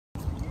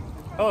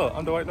Hello,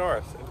 I'm Dwight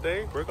Norris, and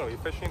today we're going to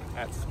be fishing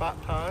at Spot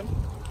Pond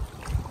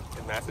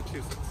in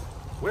Massachusetts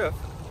with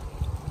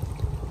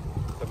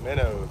the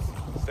Minnows.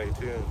 Stay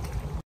tuned.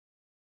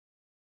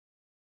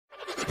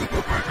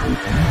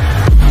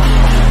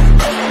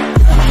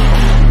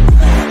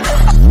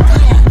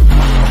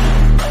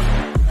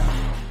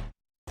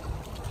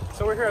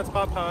 So we're here at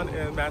Spot Pond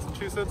in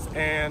Massachusetts,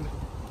 and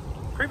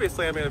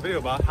previously I made a video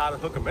about how to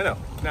hook a minnow.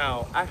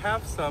 Now, I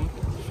have some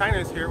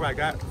shiners here I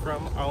got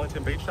from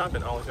Arlington Bait Shop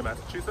in Arlington,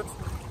 Massachusetts.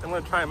 I'm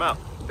going to try them out.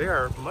 They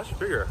are much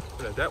bigger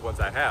than the dead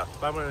ones I have,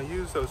 but I'm going to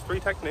use those three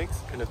techniques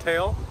in the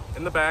tail,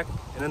 in the back,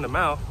 and in the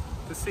mouth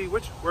to see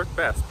which work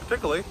best,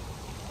 particularly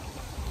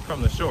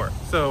from the shore.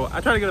 So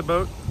I tried to get a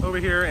boat over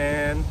here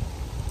and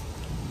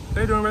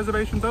they're doing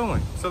reservations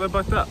only, so they're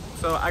booked up.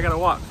 So I got to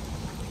walk.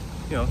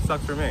 You know,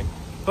 sucks for me.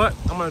 But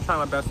I'm going to try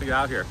my best to get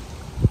out here.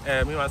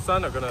 And me and my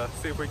son are going to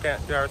see if we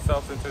can't get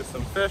ourselves into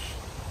some fish,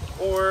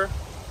 or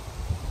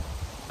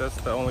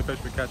just the only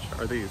fish we catch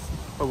are these.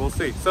 But we'll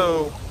see.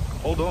 So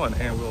hold on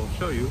and we'll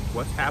show you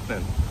what's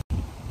happening.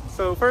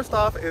 So first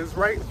off is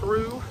right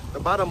through the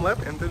bottom lip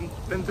and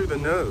then through the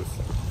nose.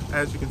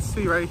 As you can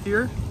see right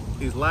here,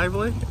 he's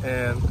lively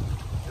and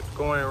it's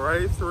going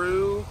right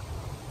through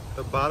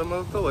the bottom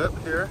of the lip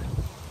here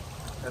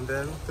and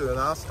then through the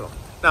nostril.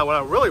 Now what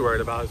I'm really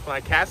worried about is when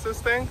I cast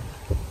this thing,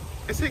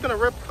 is he gonna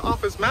rip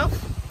off his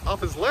mouth,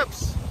 off his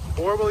lips,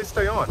 or will he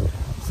stay on?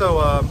 So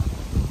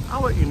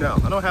I'll let you know.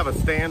 I don't have a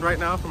stand right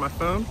now for my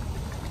phone,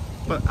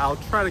 but I'll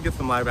try to get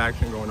some live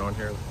action going on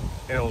here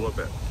in a little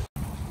bit.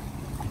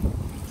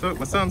 So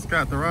my son's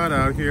got the rod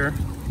out here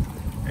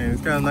and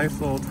it's got a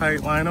nice little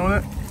tight line on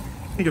it.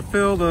 You can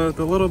feel the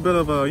little bit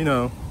of a, you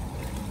know,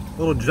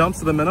 little jumps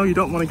of the minnow. You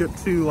don't want to get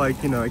too,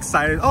 like, you know,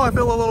 excited. Oh, I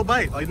feel a little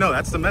bite. Like, no,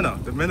 that's the minnow.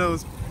 The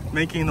minnow's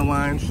making the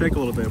line shake a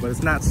little bit, but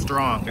it's not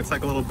strong. It's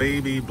like a little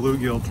baby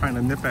bluegill trying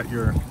to nip at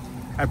your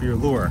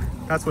lure.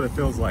 That's what it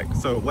feels like.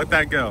 So let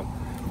that go.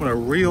 When a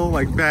real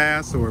like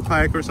bass or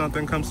pike or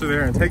something comes through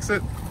there and takes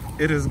it,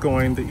 it is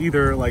going to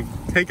either like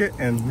take it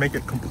and make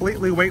it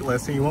completely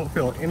weightless and you won't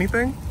feel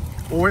anything,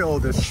 or it'll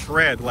just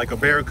shred like a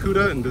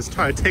barracuda and just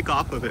try to take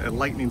off of it at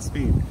lightning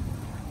speed.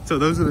 So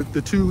those are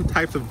the two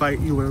types of bite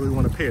you really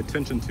want to pay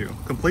attention to.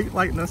 Complete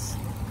lightness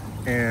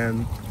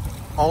and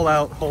all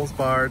out, holes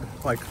barred,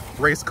 like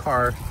race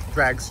car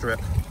drag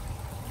strip,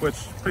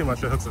 which pretty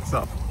much it hooks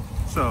itself.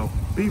 So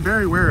be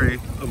very wary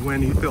of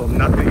when you feel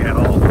nothing at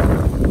all.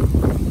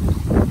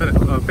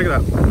 Pick it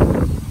up.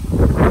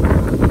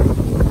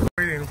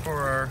 Waiting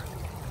for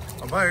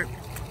a bite,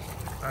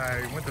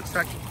 I went to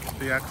check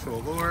the actual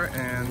lure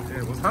and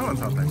it was hung on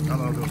something. I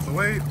don't know if it was the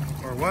weight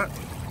or what,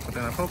 but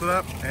then I pulled it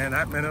up and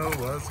that minnow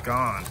was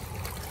gone.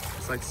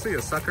 It's like, see ya,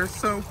 sucker.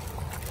 So,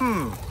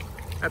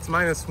 that's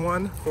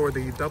 -1 for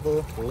the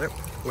double lip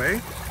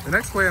way. The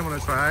next way I'm gonna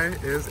try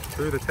is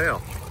through the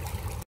tail.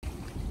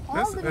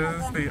 This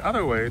is the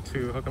other way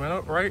to hook a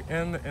minnow, right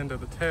in the end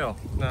of the tail.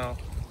 Now,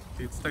 if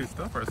you stay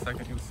still for a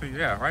second, you'll see,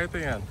 yeah, right at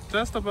the end,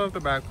 just above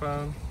the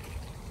backbone,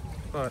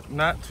 but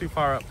not too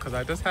far up, because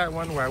I just had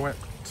one where I went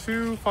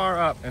too far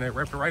up and it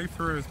ripped right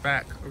through his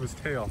back of his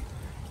tail.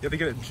 You have to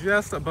get it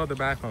just above the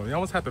backbone. You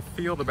almost have to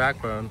feel the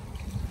backbone,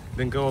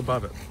 then go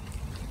above it.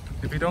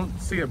 If you don't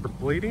see it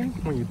bleeding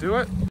when you do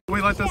it,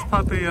 we let this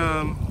puppy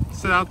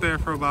sit out there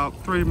for about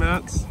 3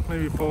 minutes,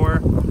 maybe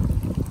 4.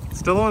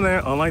 Still on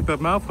there, unlike the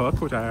mouth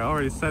hook, which I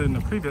already said in the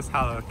previous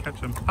how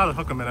to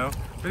hook a minnow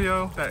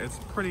video, that it's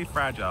pretty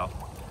fragile.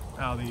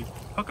 Now the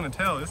hook and the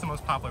tail is the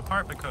most popular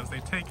part because they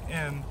take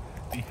in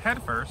the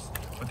head first,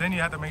 but then you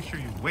have to make sure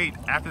you wait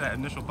after that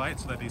initial bite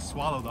so that they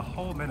swallow the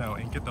whole minnow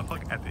and get the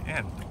hook at the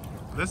end.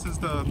 This is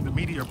the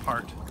meatier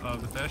part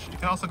of the fish. You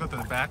can also go to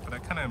the back, but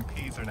that kind of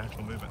impedes their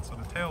natural movement, so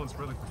the tail is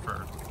really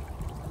preferred.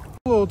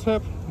 A little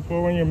tip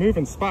for when you're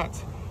moving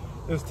spots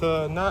is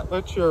to not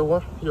let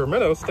your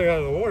minnow stay out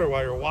of the water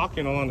while you're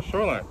walking along the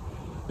shoreline.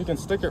 You can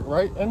stick it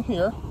right in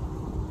here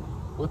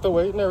with the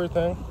weight and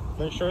everything.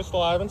 Make sure it's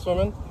alive and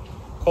swimming.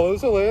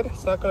 Close the lid,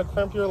 it's not going to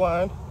crimp your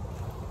line.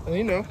 And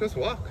you know, just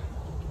walk.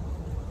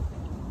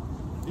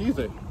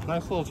 Easy.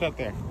 Nice little tip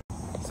there.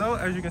 So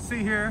as you can see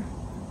here,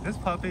 this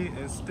puppy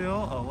is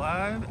still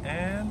alive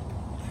and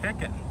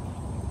kicking.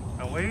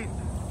 Now wait,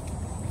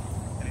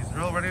 and he's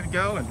real ready to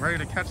go and ready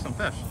to catch some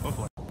fish,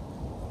 hopefully.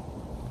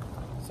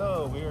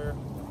 So we're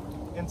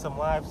in some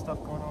live stuff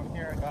going on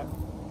here. I got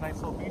a nice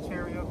little beach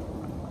area,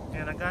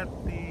 and I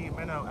got the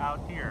minnow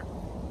out here.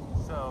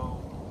 So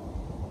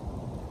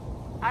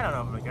I don't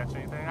know if I'm gonna catch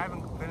anything. I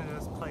haven't been to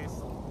this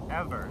place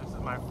ever. This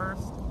is my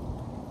first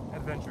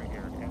adventure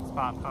here at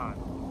Spot Pond.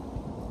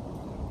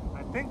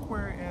 I think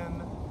we're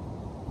in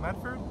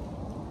Medford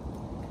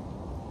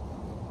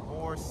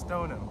or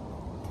Stoneham.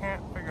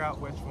 Can't figure out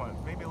which one.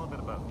 Maybe a little bit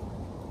of both.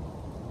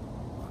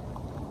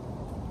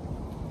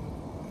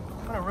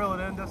 I'm gonna reel it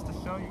in just to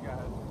show you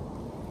guys.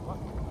 Look,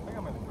 I think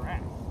I'm in the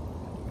grass.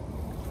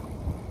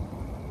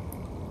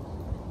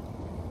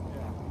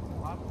 Yeah,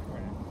 lots of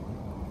grass.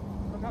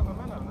 Look out the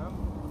minnow though.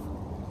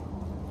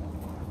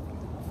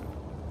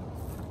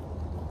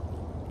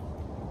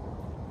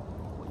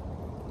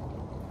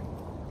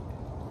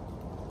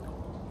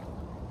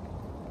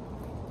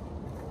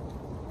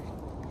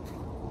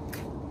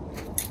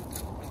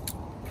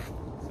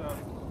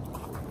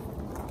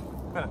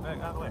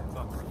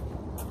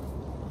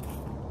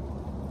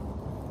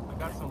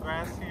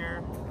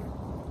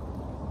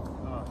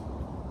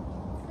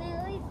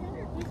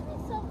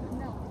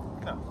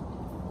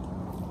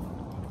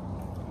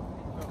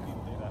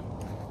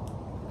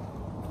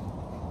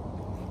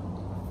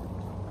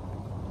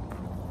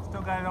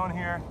 Still got it on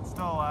here, it's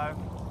still alive,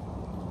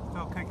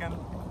 still kicking.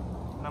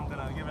 And I'm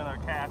gonna give it another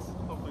cast.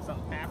 Hopefully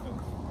something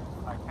happens.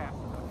 I cast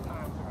it enough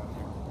times around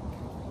here.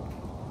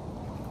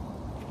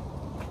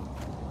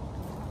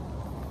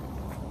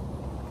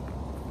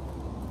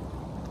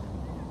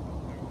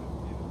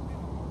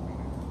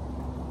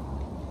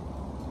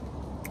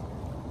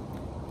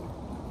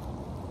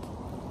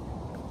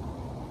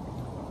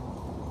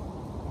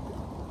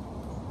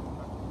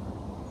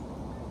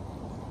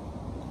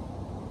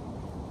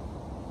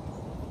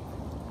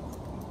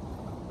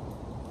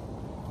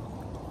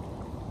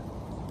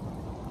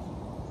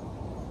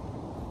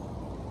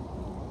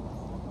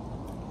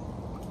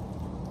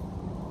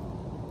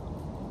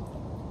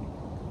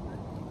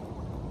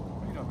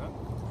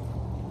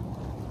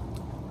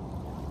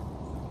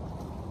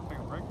 Take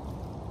a break?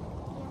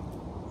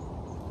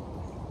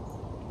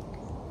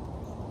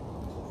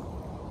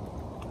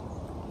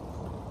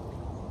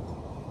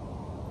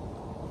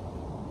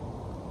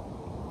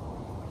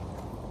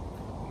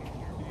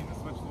 You need to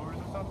switch lures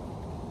or something?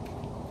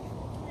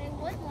 I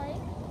would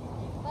like,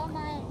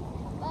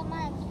 but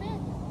my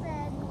experience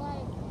said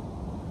like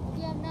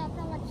you have not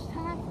that much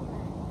time for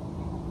that.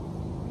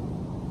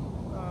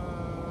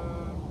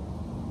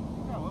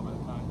 Yeah, a little bit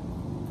of time.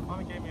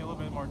 Mommy gave me a little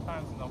bit more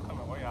time since I'm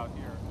coming way out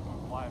here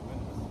with live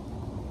minnows.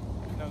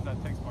 She knows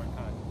that takes more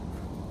time.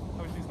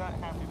 So she's not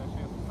happy that she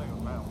has to play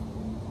with Malin.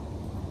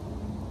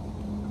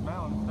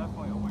 Malin's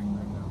definitely awake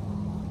right now.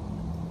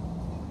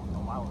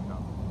 A while ago.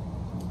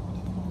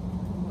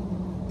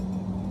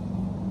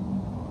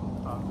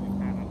 Probably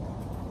panicked.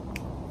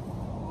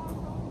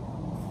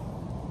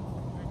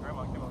 Hey,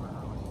 Grandma came over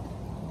early.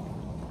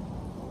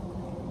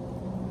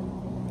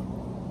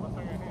 What's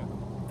in your hand?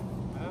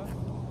 Minnows?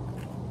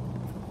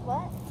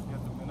 What? You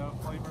have the minnow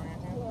flavor in your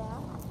hand? Yeah.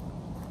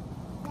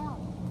 No.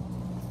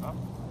 Huh?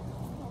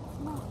 It's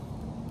not.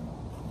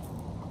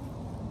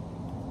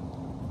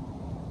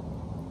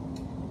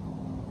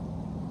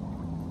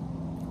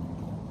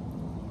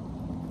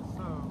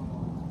 So,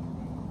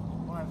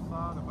 when I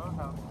saw the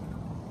boathouse,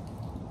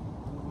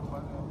 my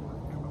boat was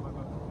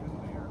in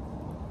there.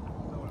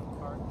 So it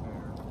parked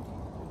there.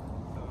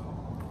 So,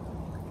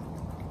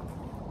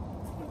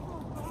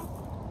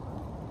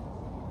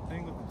 the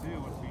thing to do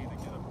would be to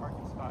get a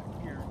parking spot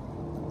here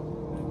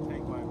and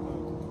take my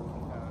boat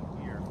down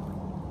here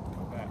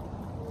with that.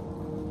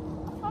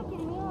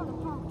 Fucking me on the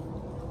pump.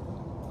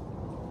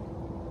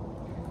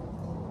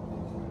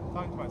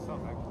 Talking to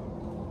myself actually.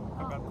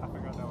 I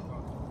forgot that was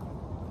on.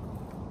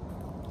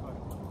 But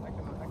I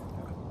can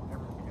edit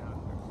everything out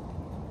of there.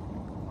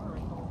 Or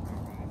erase the whole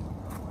thing.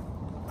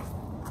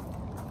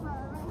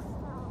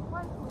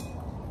 What?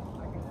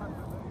 I can cut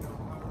the video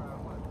however I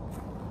want.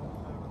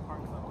 The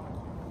parts I want to.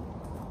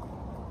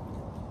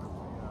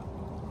 That's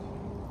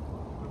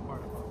the good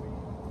part about being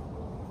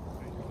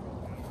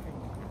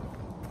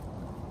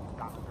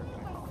doctor. You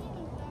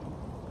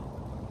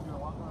gonna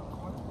walk around the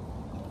corner?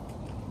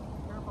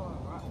 Be careful on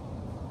the rock.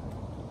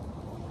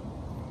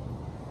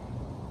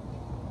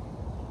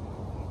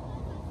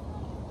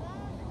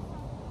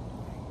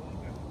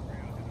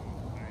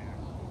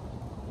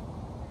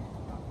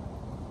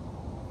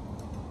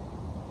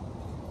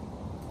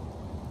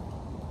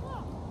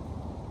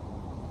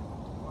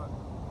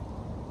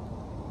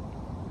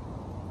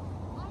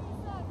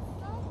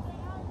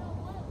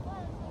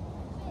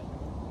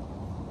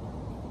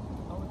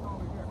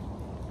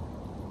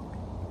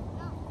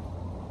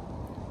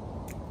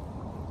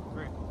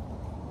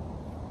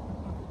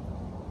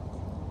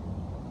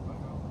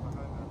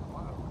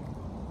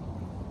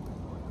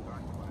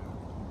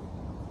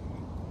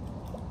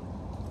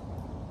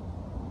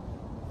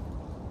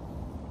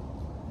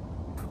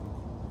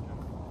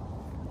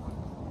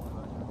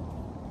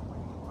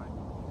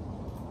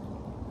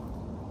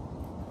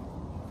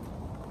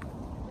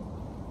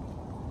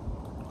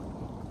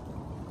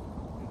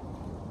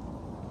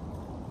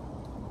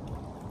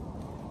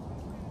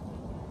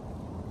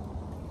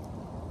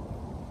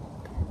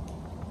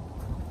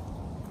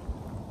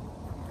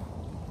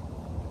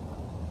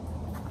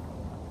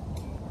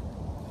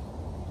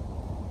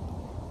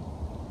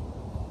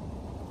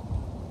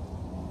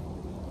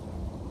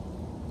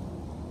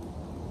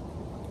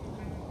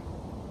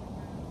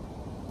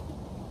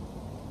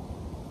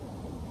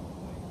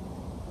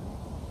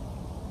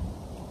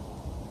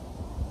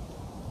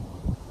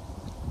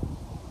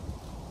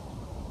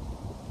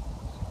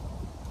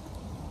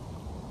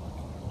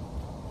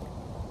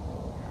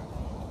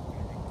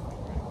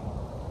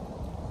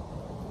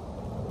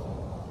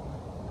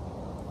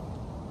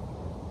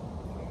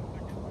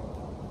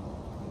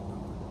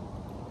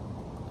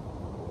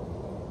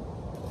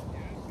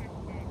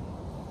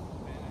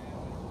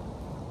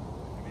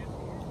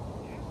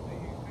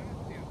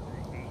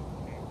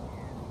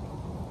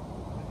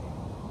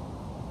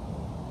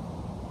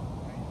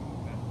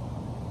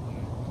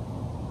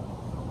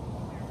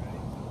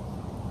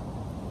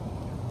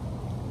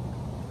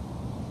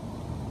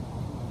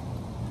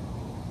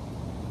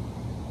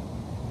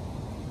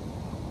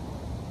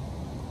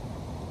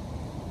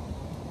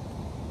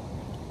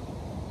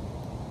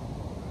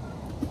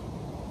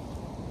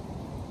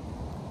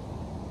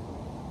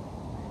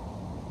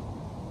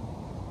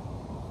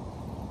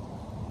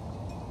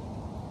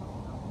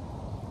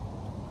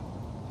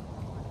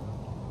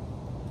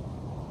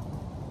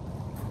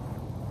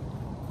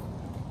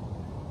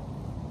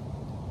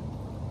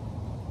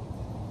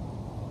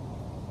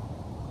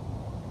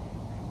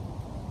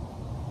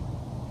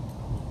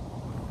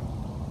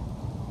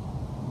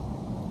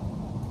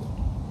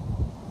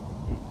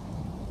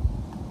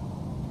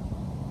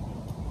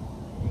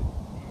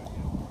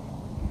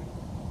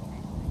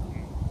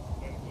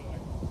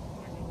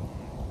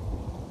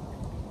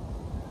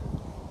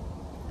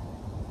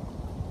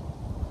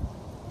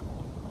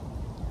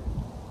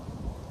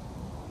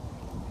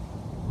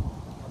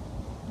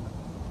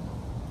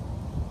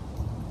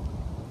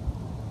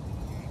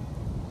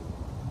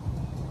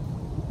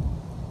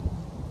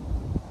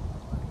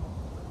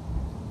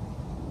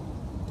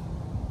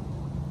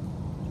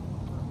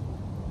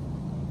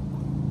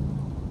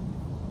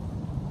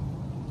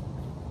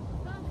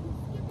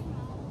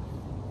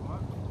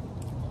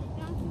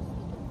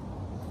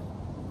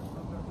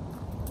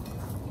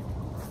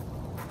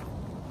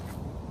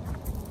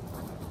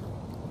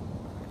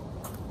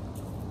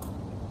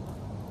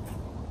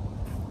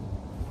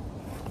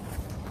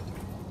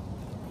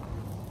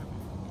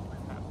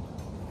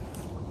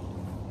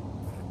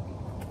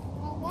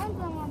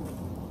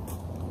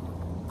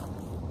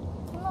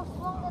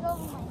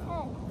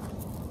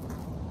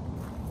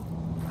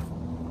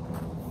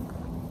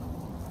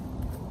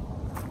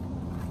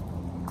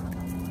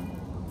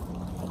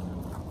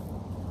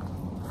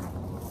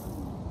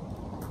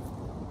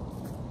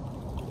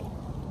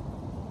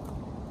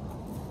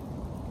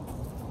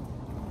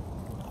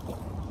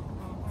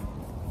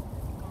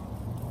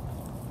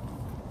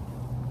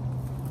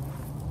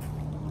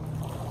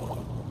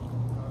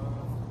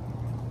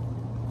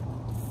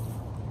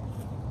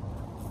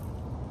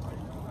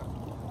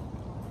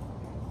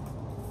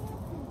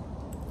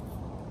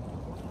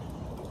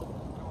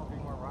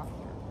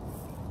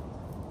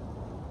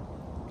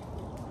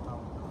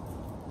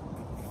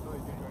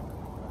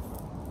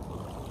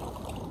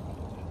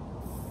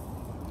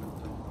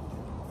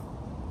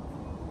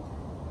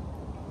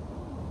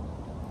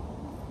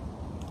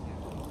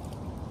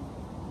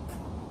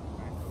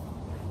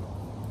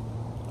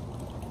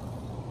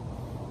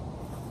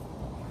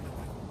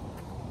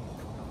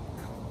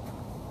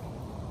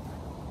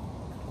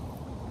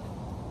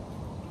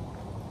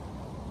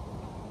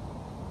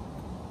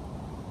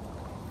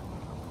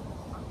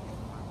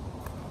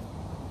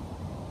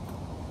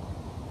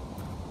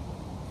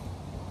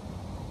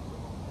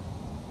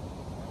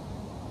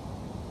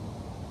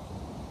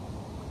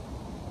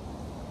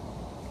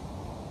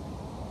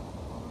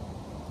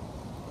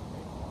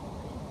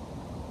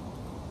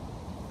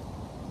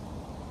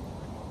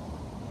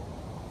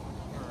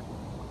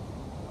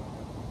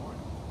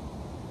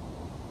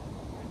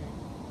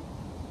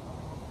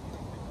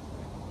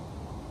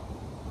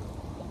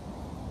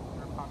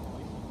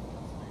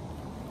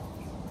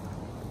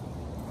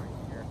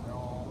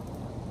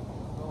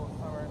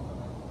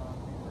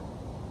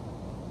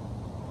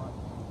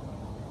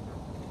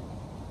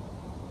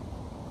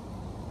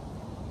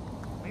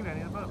 I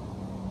need a boat.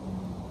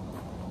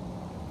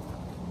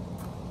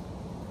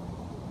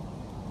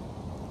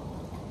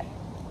 I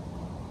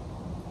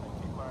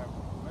keep my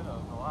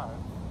minnows alive.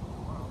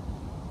 Wow.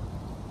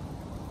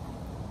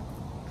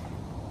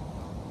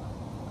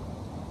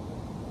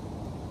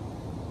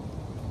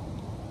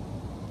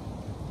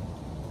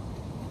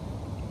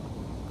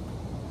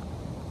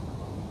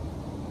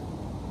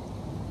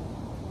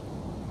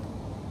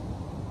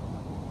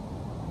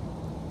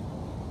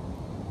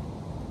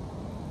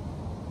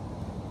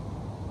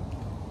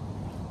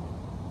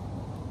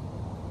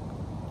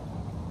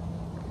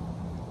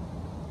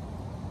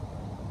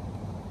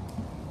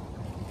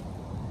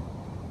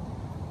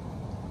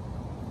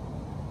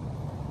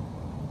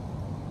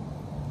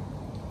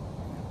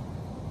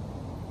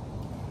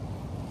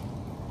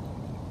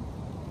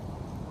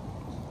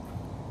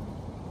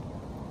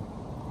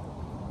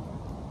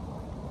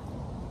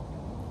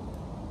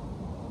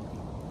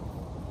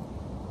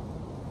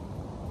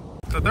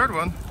 The third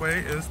way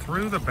is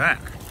through the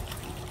back.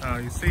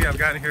 You see I've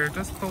gotten here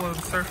just below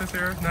the surface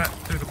here, not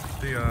through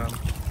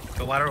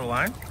the lateral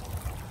line,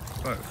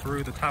 but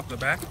through the top of the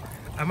back.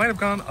 I might have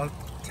gone a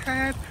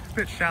tad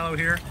bit shallow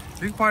here.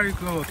 You can probably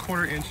go a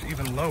 1/4 inch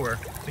even lower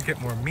to get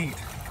more meat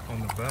on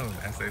the bone,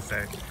 as they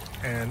say.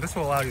 And this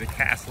will allow you to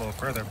cast a little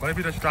further. But if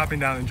you're just dropping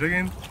down and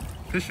jigging,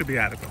 this should be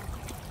adequate.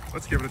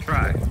 Let's give it a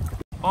try.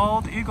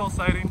 Bald eagle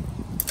sighting.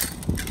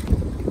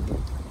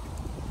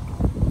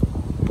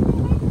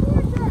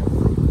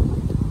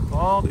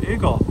 Bald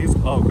eagle.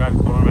 Oh god,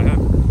 he's going on my head.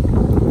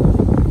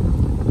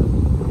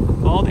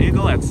 Bald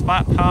eagle at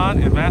Spot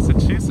Pond in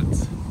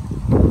Massachusetts.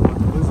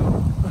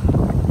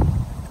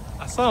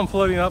 I saw him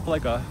floating up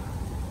like it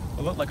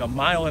looked like a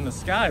mile in the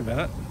sky,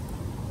 Bennett.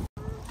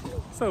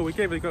 So we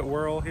gave it a good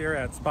whirl here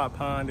at Spot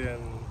Pond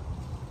in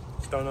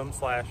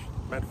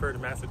Stoneham/Medford,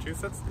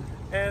 Massachusetts,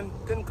 and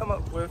didn't come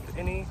up with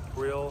any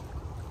real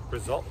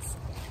results.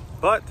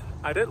 But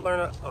I did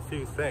learn a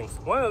few things.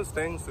 One of those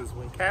things is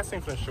when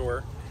casting from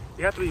shore,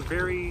 you have to be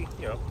very,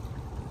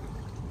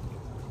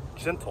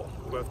 gentle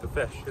with the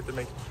fish. You have to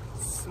make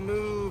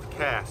smooth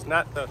casts,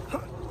 not the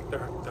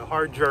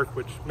hard jerk,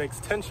 which makes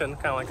tension,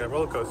 kind of like a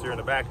roller coaster in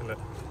the back, and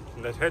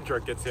the head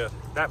jerk gets you.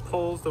 That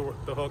pulls the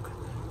hook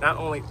not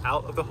only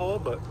out of the hole,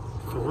 but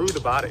through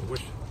the body,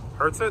 which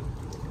hurts it.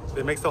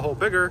 It makes the hole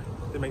bigger.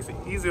 It makes it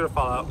easier to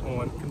fall out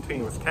on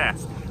continuous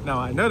casts. Now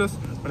I noticed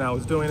when I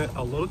was doing it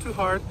a little too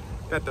hard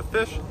that the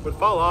fish would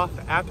fall off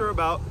after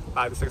about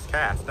 5 to 6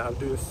 casts. Now I would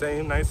do the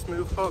same nice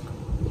smooth hook.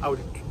 I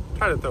would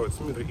try to throw it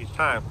smoother each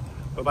time.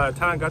 But by the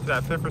time I got to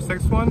that 5th or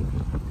 6th one,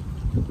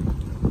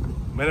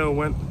 minnow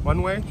went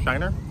one way,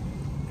 shiner,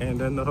 and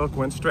then the hook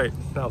went straight.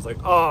 And I was like,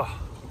 oh,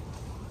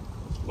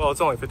 well, it's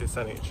only 50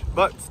 cents each,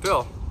 but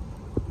still,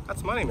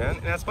 that's money, man.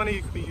 And that's money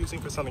you could be using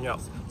for something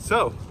else.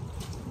 So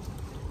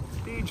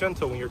be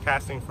gentle when you're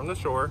casting from the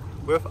shore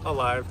with a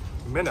live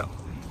minnow.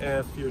 And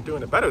if you're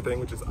doing a better thing,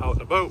 which is out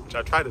in a boat, which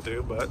I try to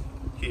do, but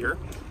here,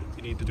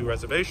 you need to do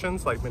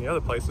reservations like many other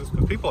places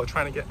because people are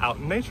trying to get out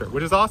in nature,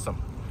 which is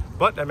awesome.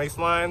 But that makes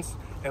lines,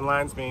 and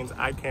lines means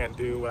I can't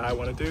do what I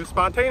want to do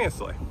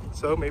spontaneously.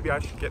 So maybe I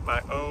should get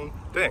my own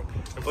thing.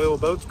 Inflatable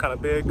boat's kind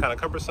of big, kind of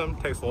cumbersome,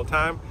 takes a little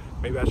time.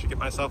 Maybe I should get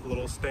myself a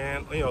little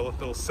stand, a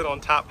little sit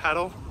on top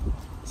paddle,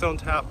 sit on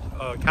top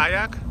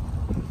kayak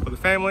for the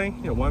family,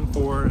 one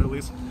for at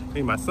least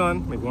me and my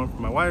son, maybe one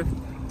for my wife.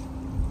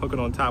 Hook it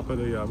on top of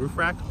the roof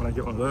rack. When I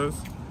get one of those,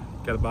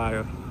 gotta buy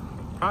a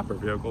proper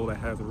vehicle that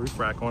has a roof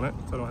rack on it,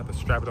 so I don't have to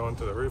strap it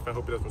onto the roof and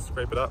hope it doesn't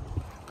scrape it up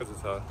because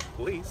it's a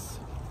lease.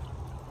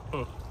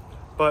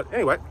 But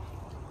anyway,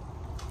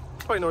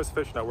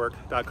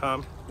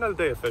 PointNorthFishNetwork.com. Another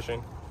day of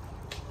fishing.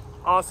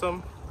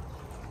 Awesome.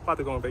 About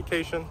to go on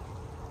vacation,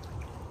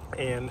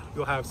 and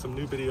you'll have some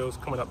new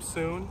videos coming up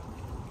soon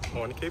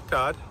on Cape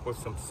Cod with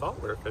some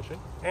saltwater fishing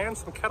and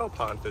some kettle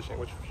pond fishing,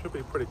 which should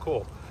be pretty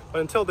cool.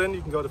 But until then,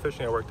 you can go to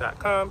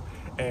fishnetwork.com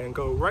and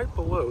go right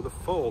below the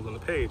fold on the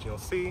page, and you'll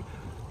see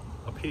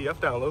a PDF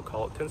download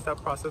called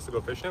 10-Step Process to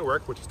Go Fishing at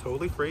Work, which is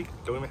totally free.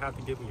 Don't even have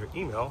to give me your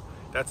email.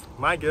 That's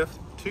my gift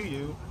to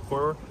you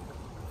for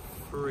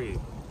free.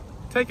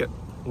 Take it,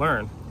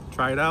 learn,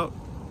 try it out,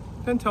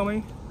 then tell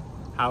me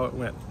how it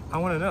went. I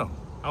want to know.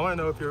 I want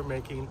to know if you're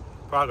making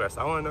progress.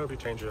 I want to know if you're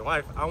changing your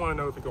life. I want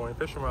to know if you're going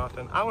fishing more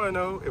often. I want to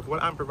know if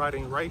what I'm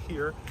providing right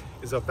here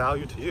is of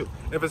value to you.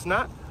 And if it's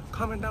not,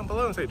 comment down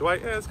below and say,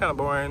 Dwight, it's kind of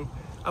boring.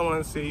 I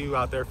want to see you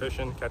out there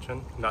fishing,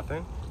 catching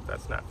nothing.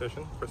 That's not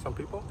fishing for some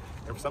people.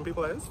 And for some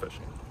people, that is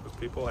fishing. Because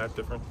people have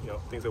different,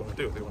 things they want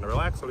to do. They want to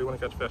relax or they want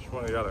to catch fish,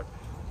 one or the other.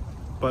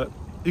 But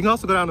you can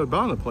also go down to the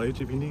bottom of the page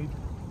if you need,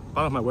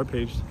 bottom of my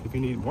webpage, if you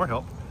need more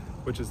help,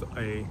 which is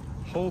a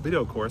whole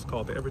video course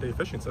called the Everyday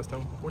Fishing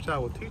System, which I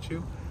will teach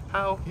you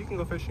how you can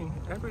go fishing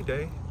every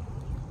day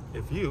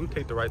if you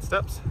take the right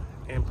steps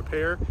and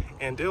prepare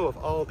and deal with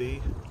all the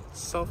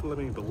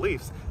self-limiting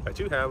beliefs that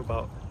you have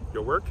about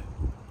your work,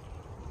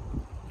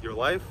 your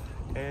life,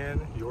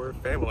 and your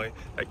family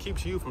that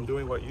keeps you from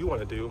doing what you want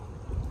to do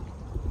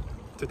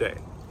today.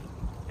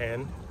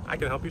 And I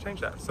can help you change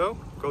that. So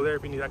go there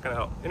if you need that kind of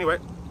help. Anyway,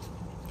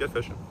 get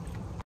fishing.